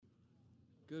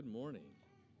Good morning.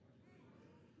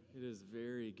 It is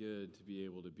very good to be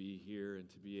able to be here and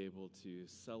to be able to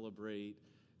celebrate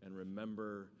and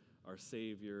remember our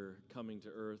Savior coming to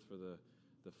earth for the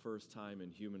first time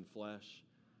in human flesh.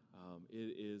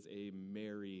 It is a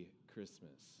Merry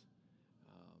Christmas.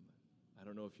 I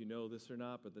don't know if you know this or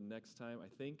not, but the next time, I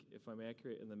think, if I'm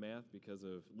accurate in the math, because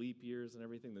of leap years and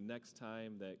everything, the next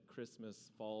time that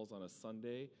Christmas falls on a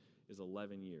Sunday is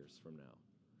 11 years from now.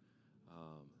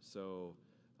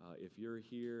 If you're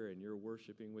here and you're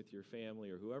worshiping with your family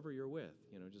or whoever you're with,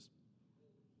 just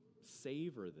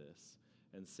savor this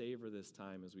and savor this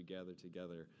time as we gather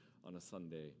together on a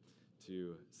Sunday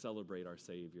to celebrate our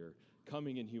Savior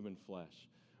coming in human flesh.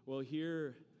 Well,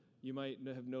 here you might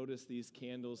have noticed these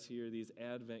candles here, these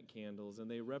Advent candles, and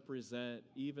they represent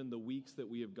even the weeks that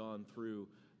we have gone through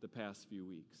the past few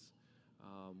weeks.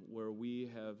 Where we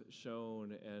have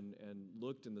shown and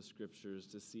looked in the Scriptures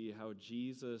to see how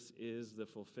Jesus is the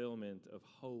fulfillment of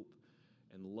hope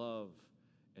and love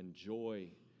and joy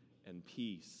and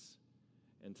peace.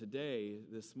 And today,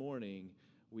 this morning,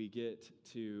 we get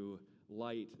to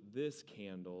light this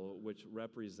candle, which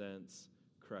represents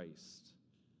Christ.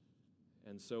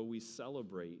 And so we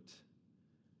celebrate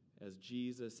as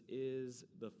Jesus is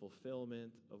the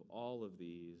fulfillment of all of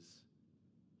these.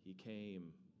 He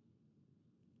came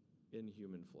in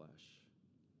human flesh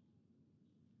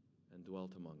and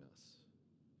dwelt among us.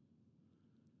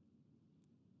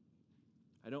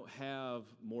 I don't have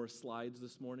more slides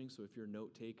this morning, so if you're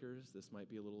note takers, this might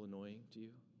be a little annoying to you.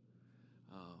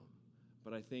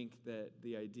 But I think that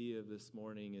the idea of this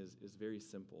morning is very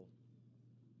simple.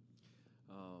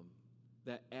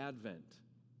 That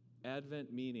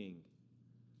Advent meaning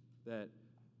that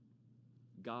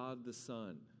God the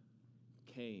Son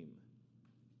came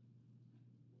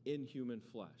in human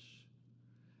flesh.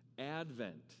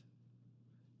 Advent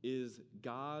is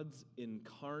God's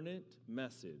incarnate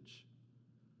message,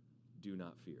 do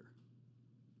not fear.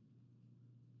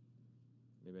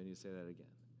 Maybe I need to say that again.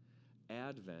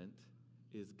 Advent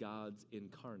is God's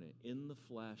incarnate, in the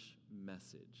flesh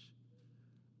message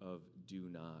of do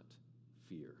not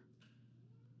fear.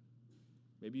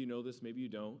 Maybe you know this, maybe you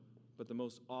don't, but the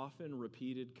most often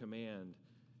repeated command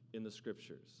in the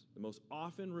Scriptures, the most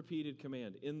often repeated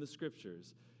command in the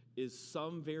Scriptures is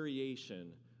some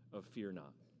variation of fear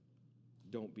not.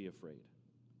 Don't be afraid.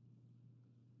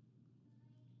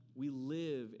 We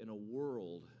live in a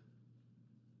world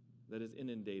that is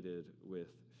inundated with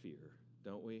fear,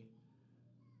 don't we?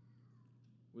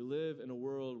 We live in a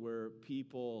world where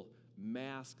people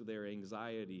mask their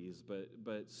anxieties,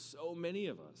 but so many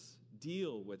of us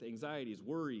deal with anxieties,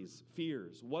 worries,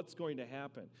 fears, what's going to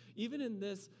happen. Even in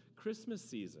this Christmas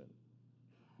season,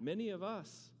 many of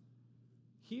us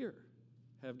here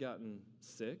have gotten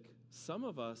sick. Some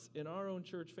of us in our own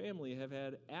church family have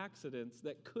had accidents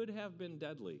that could have been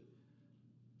deadly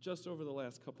just over the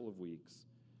last couple of weeks.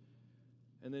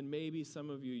 And then maybe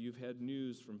some of you've had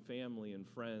news from family and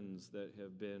friends that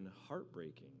have been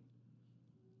heartbreaking.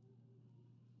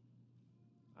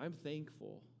 I'm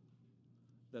thankful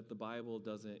that the Bible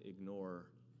doesn't ignore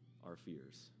our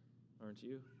fears, aren't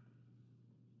you?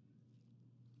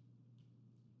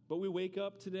 But we wake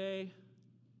up today,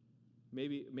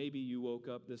 maybe you woke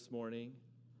up this morning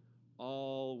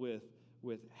all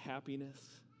with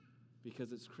happiness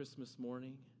because it's Christmas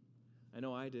morning. I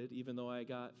know I did, even though I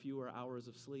got fewer hours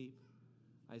of sleep.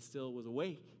 I still was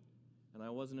awake, and I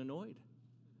wasn't annoyed.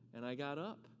 And I got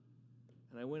up,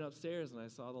 and I went upstairs, and I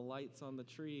saw the lights on the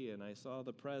tree, and I saw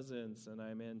the presents, and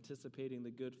I'm anticipating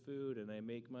the good food, and I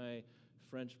make my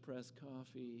French press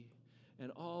coffee,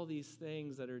 and all these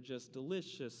things that are just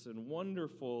delicious and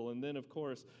wonderful. And then, of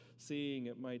course,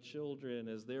 seeing my children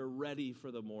as they're ready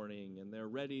for the morning, and they're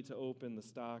ready to open the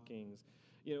stockings.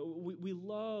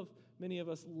 Many of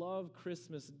us love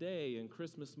Christmas Day and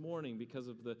Christmas morning because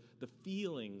of the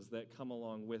feelings that come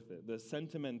along with it, the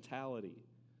sentimentality.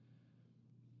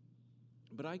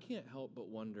 But I can't help but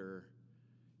wonder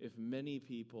if many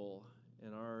people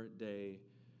in our day,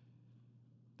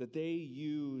 that they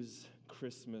use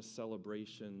Christmas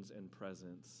celebrations and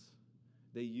presents,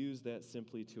 they use that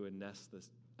simply to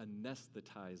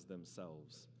anesthetize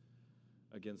themselves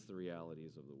against the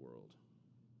realities of the world.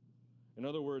 In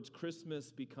other words,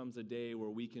 Christmas becomes a day where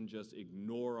we can just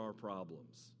ignore our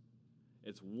problems.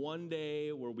 It's one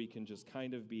day where we can just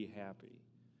kind of be happy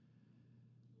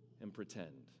and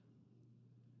pretend.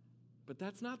 But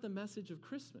that's not the message of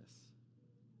Christmas.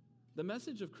 The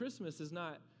message of Christmas is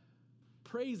not,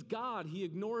 praise God, He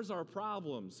ignores our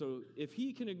problems. So if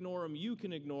He can ignore them, you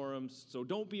can ignore them, so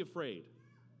don't be afraid.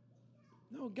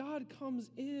 No, God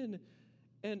comes in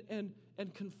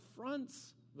and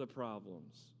confronts the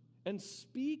problems and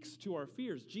speaks to our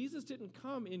fears. Jesus didn't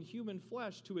come in human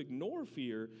flesh to ignore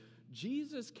fear.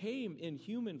 Jesus came in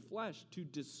human flesh to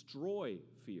destroy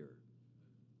fear.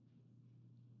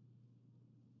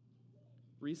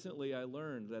 Recently, I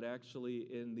learned that actually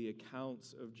in the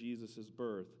accounts of Jesus'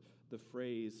 birth, the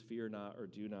phrase fear not or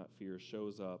do not fear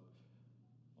shows up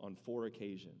on 4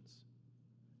 occasions.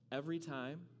 Every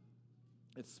time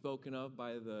it's spoken of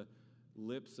by the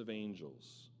lips of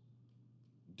angels.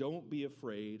 Don't be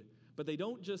afraid. But they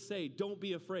don't just say, don't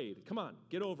be afraid. Come on,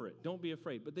 get over it. Don't be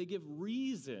afraid. But they give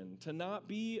reason to not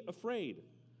be afraid.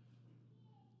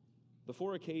 The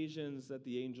 4 occasions that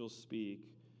the angels speak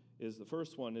is, the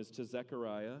first one is to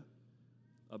Zechariah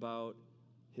about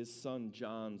his son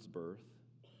John's birth.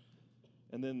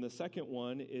 And then the second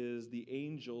one is the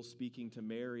angel speaking to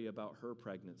Mary about her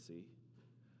pregnancy.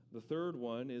 The third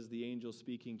one is the angel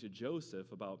speaking to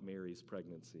Joseph about Mary's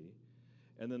pregnancy.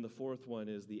 And then the fourth one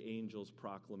is the angel's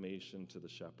proclamation to the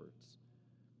shepherds.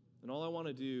 And all I want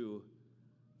to do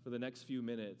for the next few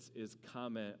minutes is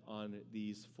comment on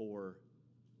these four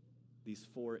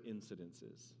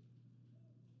incidences.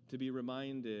 To be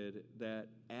reminded that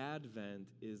Advent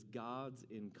is God's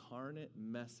incarnate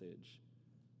message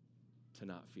to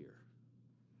not fear.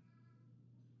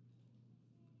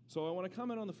 So I want to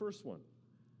comment on the first one,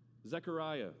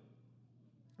 Zechariah.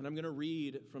 And I'm going to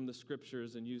read from the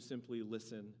scriptures, and you simply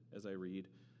listen as I read.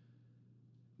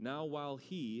 Now while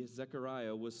he,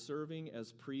 Zechariah, was serving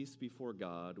as priest before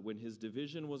God, when his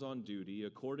division was on duty,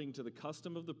 according to the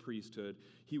custom of the priesthood,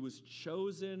 he was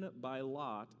chosen by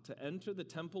lot to enter the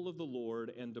temple of the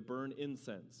Lord and to burn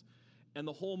incense. And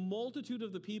the whole multitude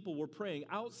of the people were praying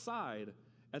outside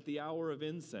at the hour of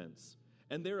incense.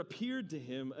 And there appeared to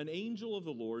him an angel of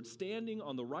the Lord standing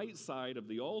on the right side of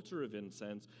the altar of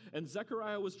incense. And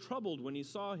Zechariah was troubled when he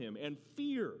saw him, and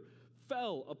fear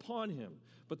fell upon him.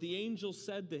 But the angel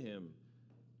said to him,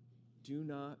 "Do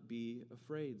not be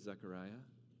afraid, Zechariah,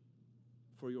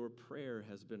 for your prayer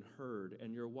has been heard,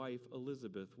 and your wife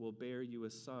Elizabeth will bear you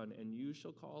a son, and you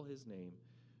shall call his name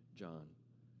John.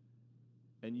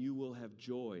 And you will have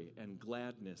joy and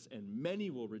gladness, and many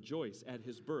will rejoice at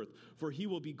his birth, for he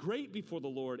will be great before the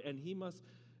Lord, I'll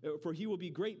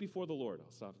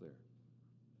stop there.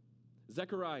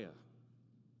 Zechariah,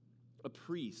 a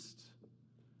priest,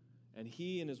 and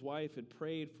he and his wife had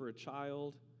prayed for a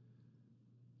child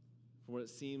for what it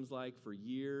seems like for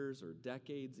years or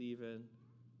decades even.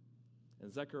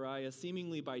 And Zechariah,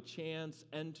 seemingly by chance,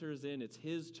 enters in. It's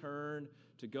his turn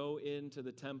to go into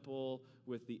the temple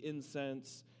with the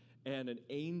incense, and an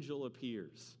angel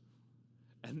appears.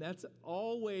 And that's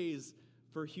always,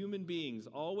 for human beings,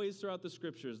 always throughout the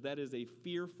scriptures, that is a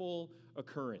fearful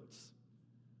occurrence.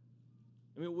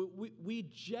 I mean, we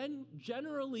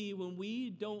generally, when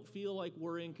we don't feel like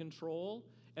we're in control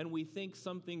and we think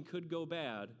something could go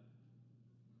bad,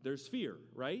 there's fear,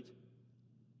 right?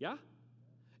 Yeah?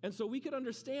 And so we could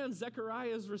understand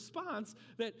Zechariah's response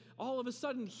that all of a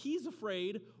sudden he's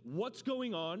afraid, what's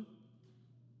going on?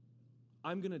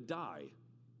 I'm going to die.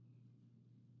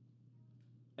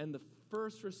 And the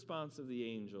first response of the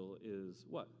angel is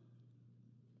what?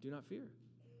 Do not fear.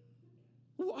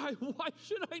 Why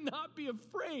should I not be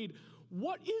afraid?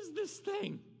 What is this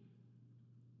thing?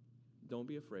 Don't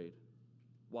be afraid.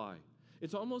 Why?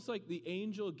 It's almost like the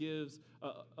angel gives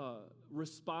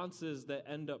responses that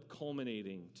end up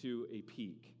culminating to a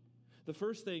peak. The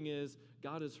first thing is,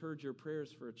 God has heard your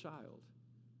prayers for a child.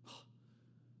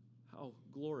 How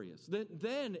glorious.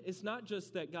 Then it's not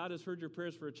just that God has heard your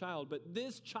prayers for a child, but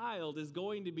this child is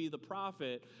going to be the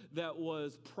prophet that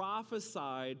was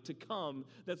prophesied to come,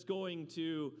 that's going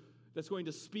to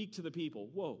speak to the people.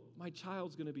 Whoa, my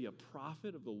child's going to be a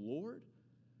prophet of the Lord?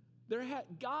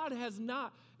 God has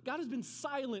been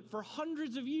silent for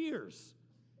hundreds of years.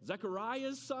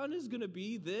 Zechariah's son is going to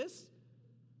be this.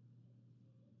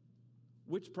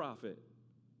 Which prophet?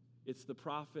 It's the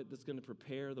prophet that's going to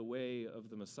prepare the way of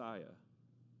the Messiah.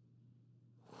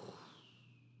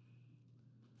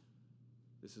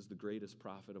 This is the greatest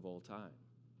prophet of all time.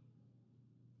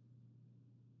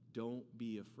 Don't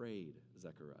be afraid,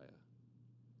 Zechariah.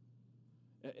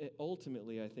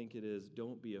 Ultimately, I think it is,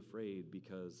 don't be afraid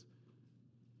because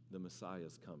the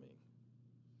Messiah's coming,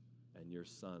 and your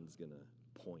son's going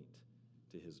to point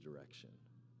to his direction.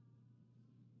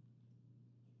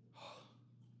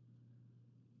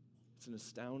 It's an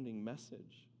astounding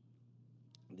message.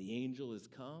 The angel has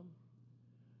come.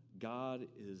 God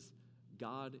is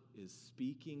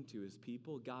speaking to his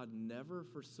people. God never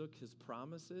forsook his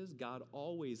promises. God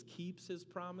always keeps his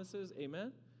promises.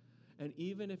 Amen? And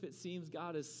even if it seems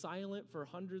God is silent for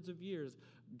hundreds of years,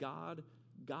 God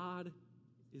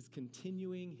is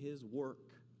continuing his work.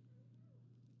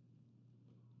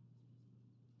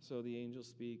 So the angel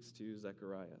speaks to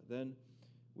Zechariah. Then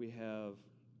we have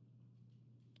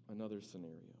another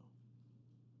scenario.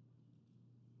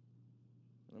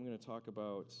 I'm going to talk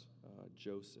about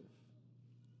Joseph.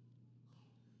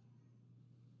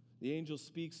 The angel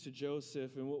speaks to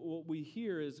Joseph, and what we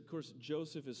hear is, of course,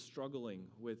 Joseph is struggling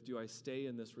with, do I stay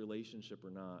in this relationship or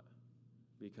not?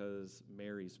 Because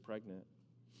Mary's pregnant.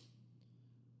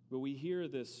 But we hear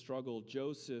this struggle.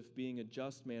 Joseph, being a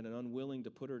just man and unwilling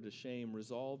to put her to shame,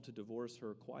 resolved to divorce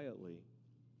her quietly.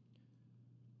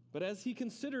 But as he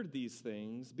considered these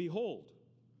things, behold,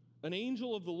 an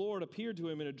angel of the Lord appeared to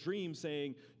him in a dream,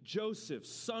 saying, Joseph,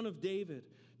 son of David,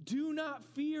 do not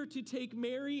fear to take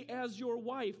Mary as your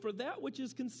wife, for that which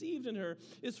is conceived in her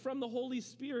is from the Holy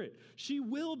Spirit. She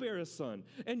will bear a son,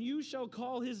 and you shall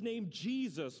call his name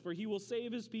Jesus, for he will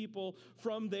save his people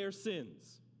from their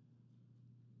sins.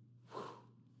 Whew.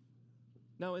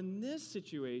 Now, in this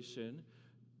situation,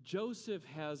 Joseph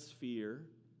has fear,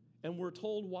 and we're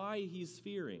told why he's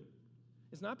fearing.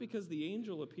 It's not because the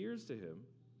angel appears to him.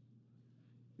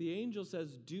 The angel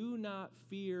says, do not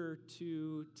fear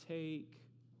to take,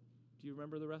 do you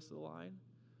remember the rest of the line?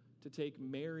 To take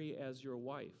Mary as your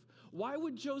wife. Why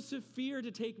would Joseph fear to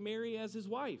take Mary as his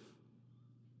wife?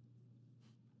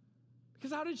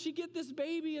 Because how did she get this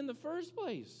baby in the first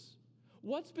place?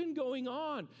 What's been going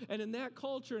on? And in that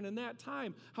culture and in that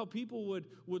time, how people would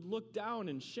look down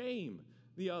and shame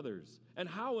the others. And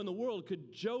how in the world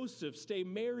could Joseph stay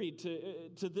married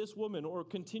to this woman or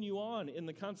continue on in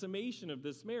the consummation of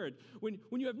this marriage when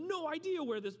you have no idea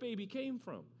where this baby came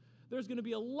from? There's going to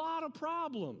be a lot of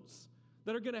problems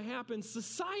that are going to happen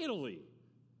societally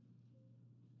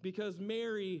because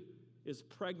Mary is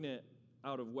pregnant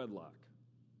out of wedlock.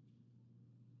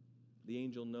 The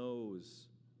angel knows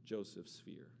Joseph's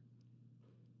fear.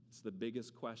 It's the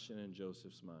biggest question in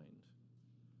Joseph's mind.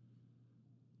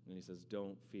 And he says,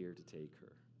 don't fear to take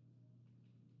her.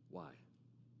 Why?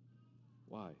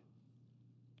 Why?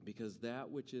 Because that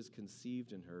which is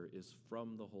conceived in her is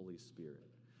from the Holy Spirit.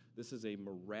 This is a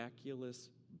miraculous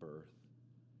birth.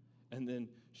 And then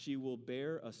she will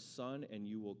bear a son, and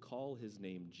you will call his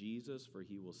name Jesus, for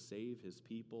he will save his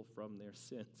people from their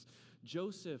sins.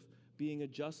 Joseph, being a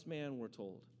just man, we're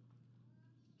told,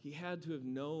 he had to have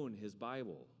known his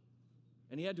Bible,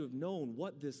 and he had to have known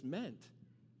what this meant.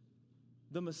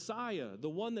 The Messiah, the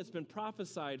one that's been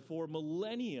prophesied for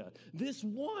millennia, this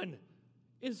one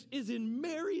is in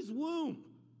Mary's womb.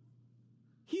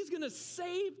 He's going to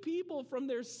save people from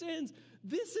their sins.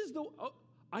 This is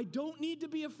I don't need to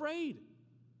be afraid.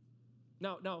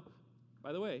 Now,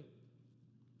 by the way,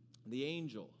 the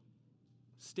angel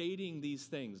stating these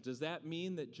things, does that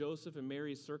mean that Joseph and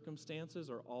Mary's circumstances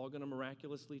are all going to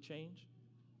miraculously change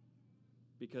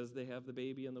because they have the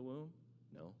baby in the womb?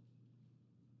 No.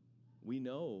 We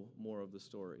know more of the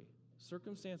story.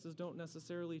 Circumstances don't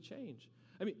necessarily change.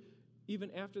 I mean, even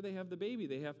after they have the baby,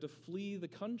 they have to flee the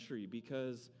country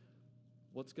because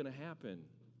what's going to happen?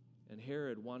 And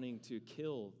Herod wanting to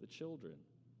kill the children.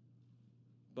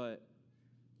 But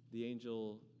the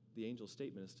angel's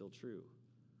statement is still true.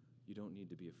 You don't need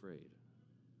to be afraid.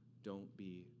 Don't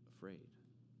be afraid.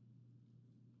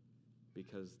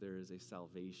 Because there is a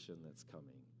salvation that's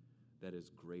coming that is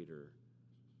greater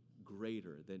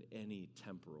than any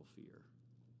temporal fear.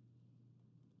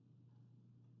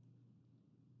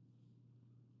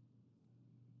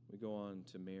 We go on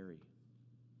to Mary.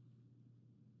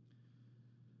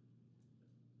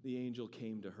 The angel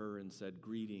came to her and said,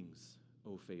 "Greetings,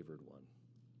 O favored one.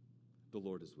 The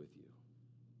Lord is with you."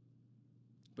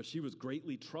 But she was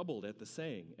greatly troubled at the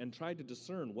saying and tried to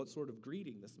discern what sort of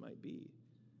greeting this might be.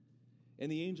 And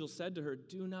the angel said to her,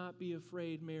 "Do not be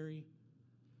afraid, Mary,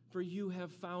 for you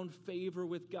have found favor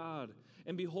with God.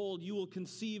 And behold, you will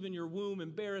conceive in your womb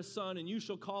and bear a son, and you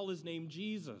shall call his name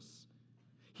Jesus.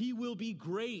 He will be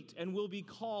great and will be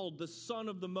called the Son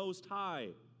of the Most High.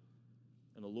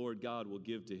 And the Lord God will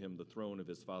give to him the throne of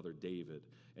his father David,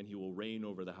 and he will reign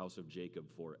over the house of Jacob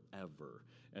forever,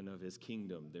 and of his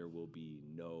kingdom there will be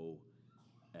no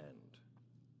end."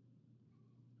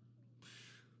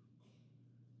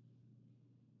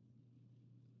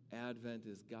 Advent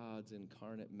is God's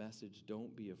incarnate message.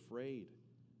 Don't be afraid.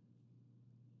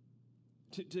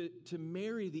 To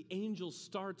Mary, the angel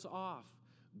starts off,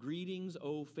 "Greetings,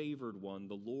 O favored one,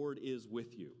 the Lord is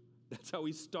with you." That's how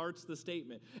he starts the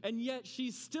statement. And yet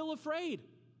she's still afraid.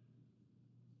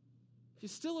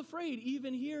 She's still afraid,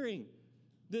 even hearing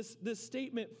this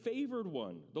statement, "Favored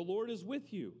one, the Lord is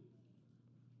with you."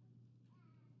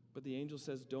 But the angel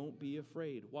says, "Don't be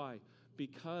afraid." Why?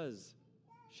 Because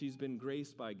She's been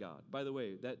graced by God. By the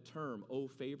way, that term, "O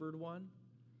favored one,"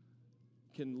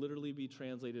 can literally be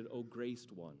translated, "O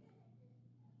graced one."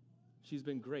 She's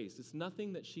been graced. It's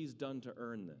nothing that she's done to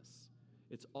earn this.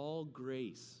 It's all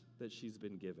grace that she's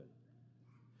been given.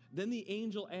 Then the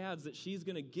angel adds that she's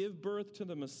going to give birth to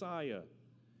the Messiah.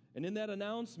 And in that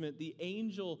announcement, the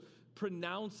angel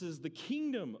pronounces the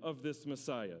kingdom of this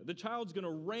Messiah. The child's going to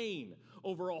reign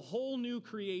over a whole new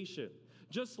creation.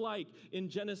 Just like in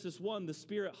Genesis 1, the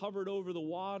Spirit hovered over the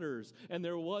waters and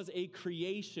there was a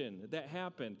creation that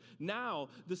happened. Now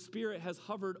the Spirit has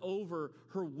hovered over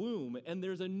her womb and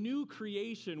there's a new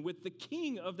creation with the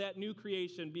king of that new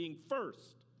creation being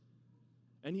first.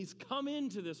 And he's come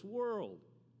into this world.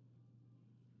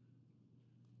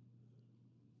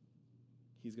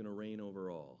 He's going to reign over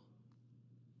all.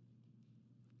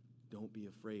 Don't be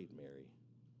afraid, Mary.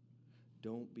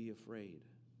 Don't be afraid.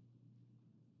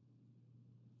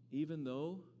 Even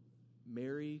though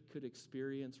Mary could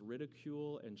experience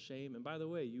ridicule and shame, and by the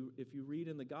way, if you read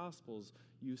in the Gospels,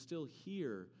 you still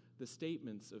hear the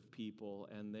statements of people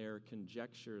and their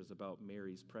conjectures about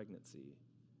Mary's pregnancy.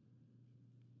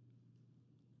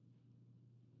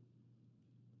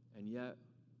 And yet,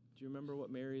 do you remember what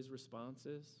Mary's response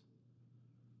is?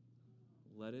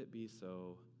 Let it be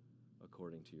so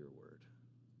according to your word.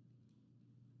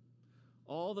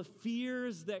 All the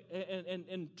fears that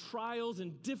and trials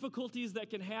and difficulties that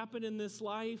can happen in this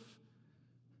life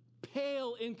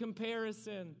pale in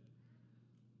comparison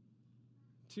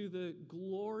to the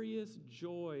glorious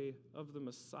joy of the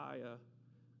Messiah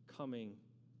coming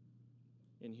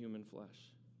in human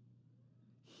flesh.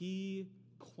 He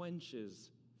quenches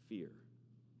fear.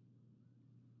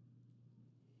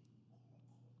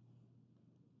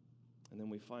 And then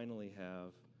we finally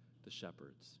have the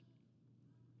shepherds.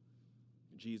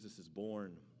 Jesus is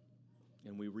born,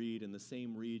 and we read in the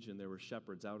same region there were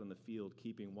shepherds out in the field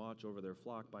keeping watch over their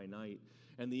flock by night.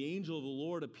 And the angel of the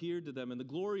Lord appeared to them, and the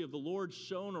glory of the Lord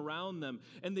shone around them,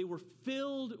 and they were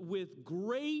filled with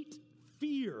great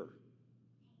fear.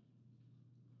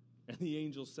 And the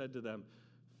angel said to them,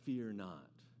 "Fear not,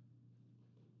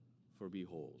 for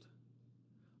behold,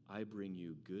 I bring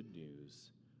you good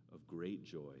news of great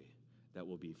joy that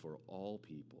will be for all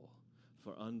people.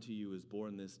 For unto you is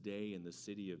born this day in the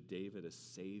city of David a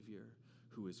Savior,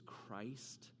 who is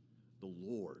Christ the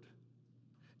Lord.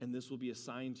 And this will be a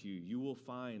sign to you. You will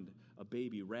find a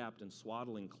baby wrapped in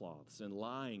swaddling cloths and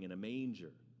lying in a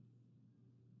manger."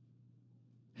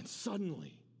 And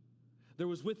suddenly there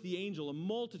was with the angel a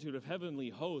multitude of heavenly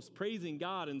hosts, praising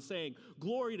God and saying,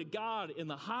 "Glory to God in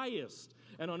the highest,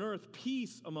 and on earth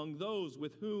peace among those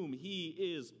with whom he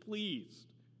is pleased."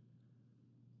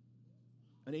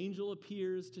 An angel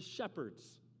appears to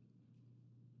shepherds.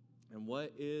 And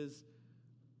what is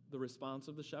the response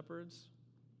of the shepherds?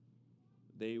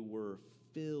 They were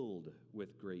filled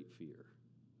with great fear.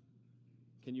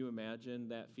 Can you imagine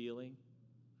that feeling?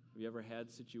 Have you ever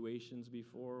had situations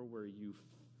before where you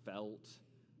felt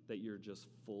that you're just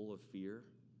full of fear?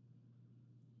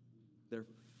 They're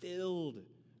filled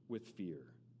with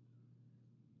fear.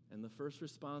 And the first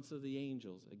response of the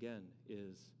angels, again,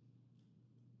 is,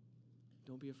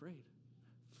 don't be afraid.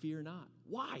 Fear not.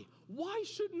 Why? Why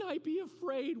shouldn't I be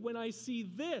afraid when I see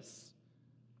this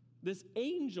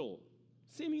angel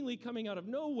seemingly coming out of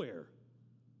nowhere?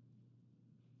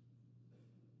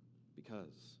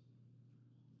 Because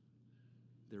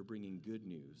they're bringing good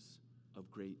news of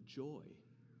great joy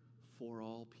for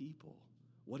all people.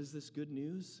 What is this good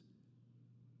news?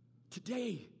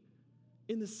 Today,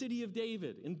 in the city of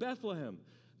David, in Bethlehem,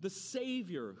 the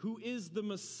Savior, who is the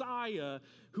Messiah,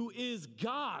 who is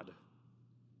God,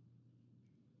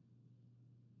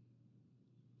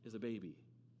 is a baby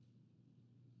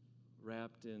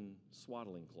wrapped in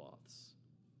swaddling cloths,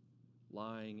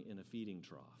 lying in a feeding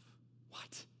trough.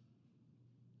 What?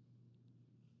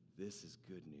 This is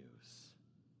good news.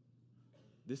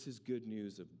 This is good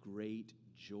news of great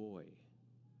joy.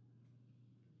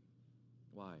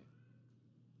 Why?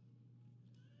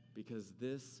 Because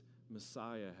this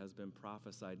Messiah has been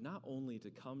prophesied not only to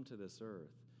come to this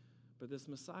earth, but this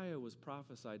Messiah was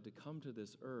prophesied to come to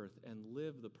this earth and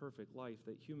live the perfect life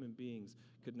that human beings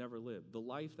could never live. The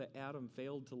life that Adam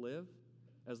failed to live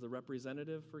as the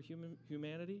representative for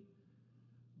humanity,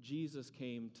 Jesus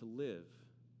came to live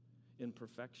in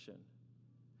perfection.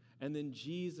 And then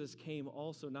Jesus came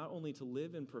also not only to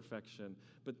live in perfection,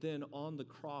 but then on the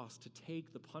cross to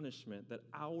take the punishment that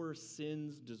our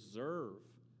sins deserve.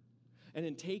 And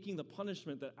in taking the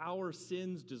punishment that our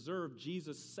sins deserve,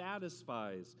 Jesus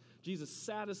satisfies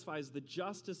the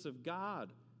justice of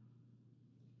God.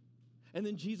 And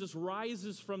then Jesus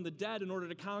rises from the dead in order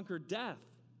to conquer death.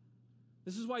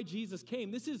 This is why Jesus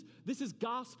came. This is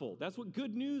gospel. That's what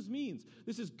good news means.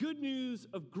 This is good news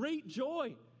of great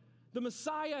joy. The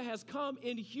Messiah has come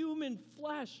in human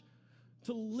flesh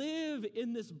to live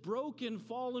in this broken,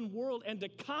 fallen world and to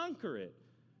conquer it.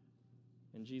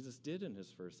 And Jesus did in his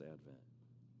first advent.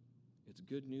 It's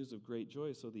good news of great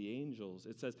joy. So the angels,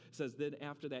 it says then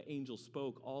after that angel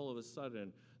spoke, all of a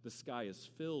sudden the sky is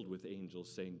filled with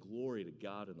angels saying, "Glory to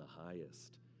God in the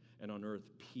highest, and on earth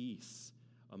peace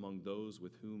among those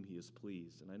with whom he is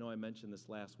pleased." And I know I mentioned this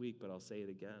last week, but I'll say it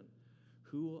again.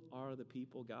 Who are the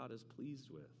people God is pleased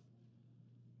with?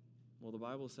 Well, the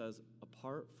Bible says,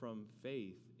 apart from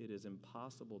faith, it is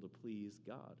impossible to please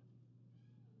God.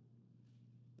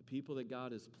 The people that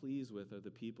God is pleased with are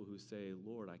the people who say,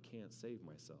 "Lord, I can't save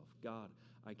myself. God,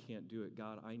 I can't do it.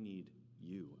 God, I need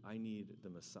you. I need the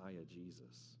Messiah,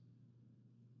 Jesus."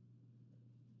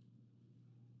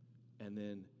 And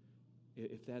then,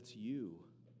 if that's you,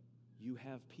 you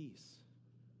have peace.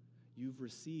 You've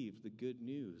received the good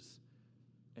news,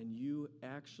 and you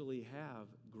actually have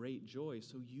great joy,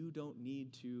 so you don't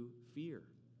need to fear.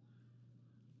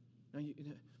 Now,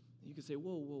 you can say,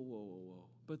 whoa.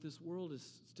 But this world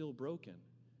is still broken.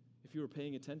 If you were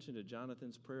paying attention to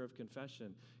Jonathan's prayer of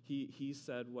confession, he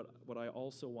said what I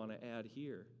also want to add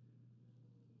here.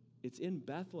 It's in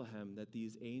Bethlehem that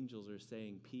these angels are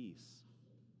saying peace.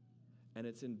 And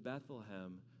it's in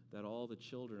Bethlehem that all the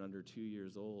children under 2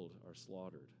 years old are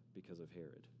slaughtered because of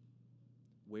Herod.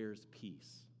 Where's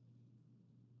peace?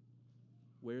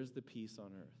 Where's the peace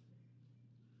on earth?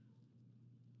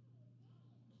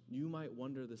 You might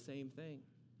wonder the same thing.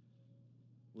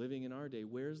 Living in our day,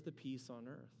 where's the peace on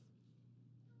earth?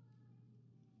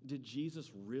 Did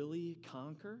Jesus really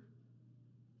conquer?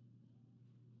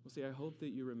 Well, see, I hope that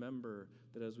you remember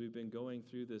that as we've been going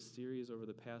through this series over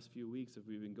the past few weeks, if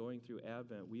we've been going through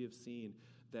Advent, we have seen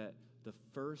that the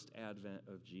first Advent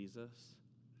of Jesus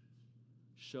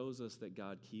shows us that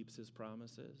God keeps his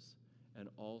promises and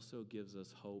also gives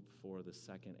us hope for the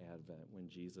second Advent when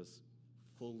Jesus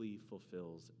fully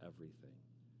fulfills everything.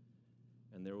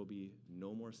 And there will be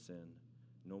no more sin,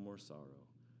 no more sorrow,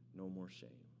 no more shame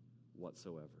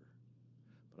whatsoever.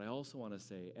 But I also want to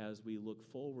say, as we look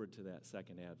forward to that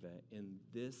second Advent in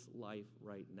this life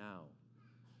right now,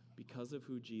 because of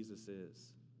who Jesus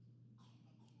is,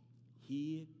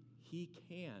 he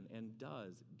can and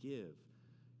does give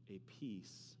a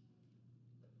peace,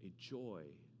 a joy,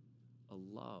 a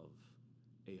love,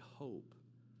 a hope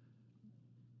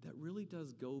that really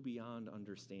does go beyond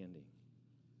understanding.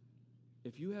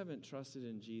 If you haven't trusted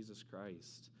in Jesus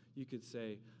Christ, you could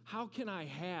say, how can I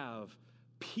have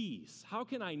peace? How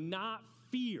can I not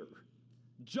fear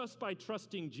just by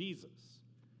trusting Jesus?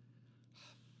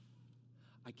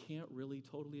 I can't really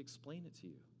totally explain it to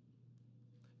you.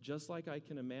 Just like I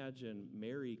can imagine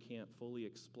Mary can't fully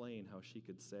explain how she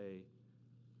could say,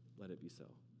 "Let it be so."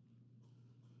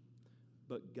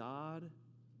 But God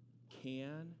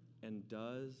can and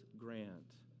does grant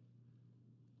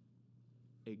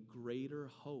a greater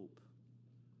hope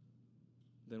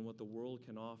than what the world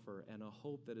can offer, and a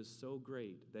hope that is so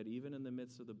great that even in the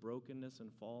midst of the brokenness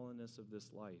and fallenness of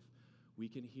this life, we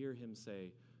can hear him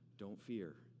say, "Don't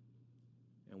fear,"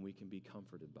 and we can be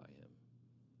comforted by him.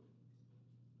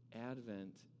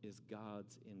 Advent is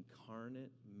God's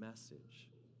incarnate message.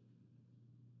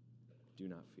 Do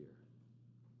not fear.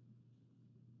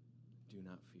 Do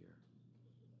not fear.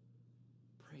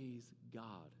 Praise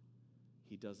God,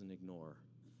 he doesn't ignore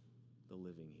the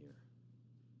living here,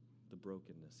 the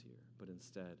brokenness here, but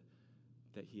instead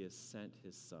that he has sent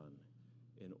his son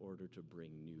in order to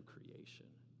bring new creation.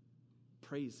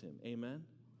 Praise him. Amen?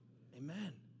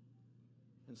 Amen.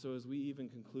 And so as we even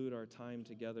conclude our time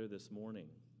together this morning,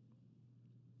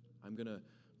 I'm going to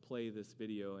play this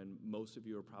video, and most of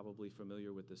you are probably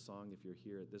familiar with this song if you're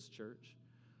here at this church.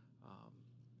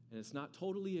 And it's not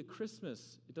totally a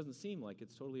Christmas, it doesn't seem like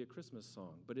it's totally a Christmas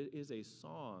song, but it is a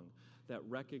song that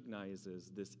recognizes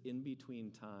this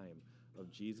in-between time of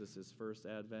Jesus' first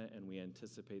Advent, and we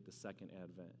anticipate the second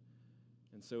Advent.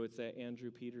 And so it's that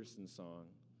Andrew Peterson song,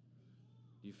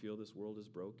 "Do you feel this world is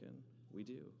broken?" We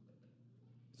do.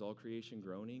 Is all creation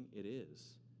groaning? It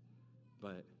is.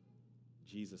 But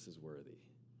Jesus is worthy.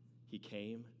 He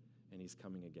came, and he's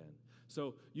coming again.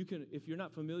 So you can, if you're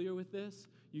not familiar with this,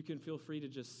 you can feel free to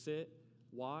just sit,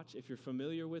 watch. If you're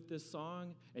familiar with this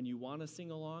song and you want to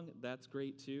sing along, that's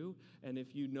great too. And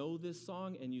if you know this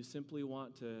song and you simply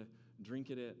want to drink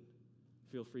it in,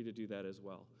 feel free to do that as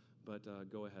well. But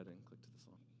go ahead and click to the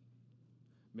song.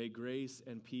 May grace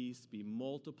and peace be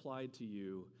multiplied to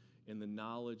you in the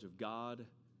knowledge of God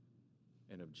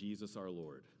and of Jesus our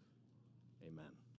Lord. Amen.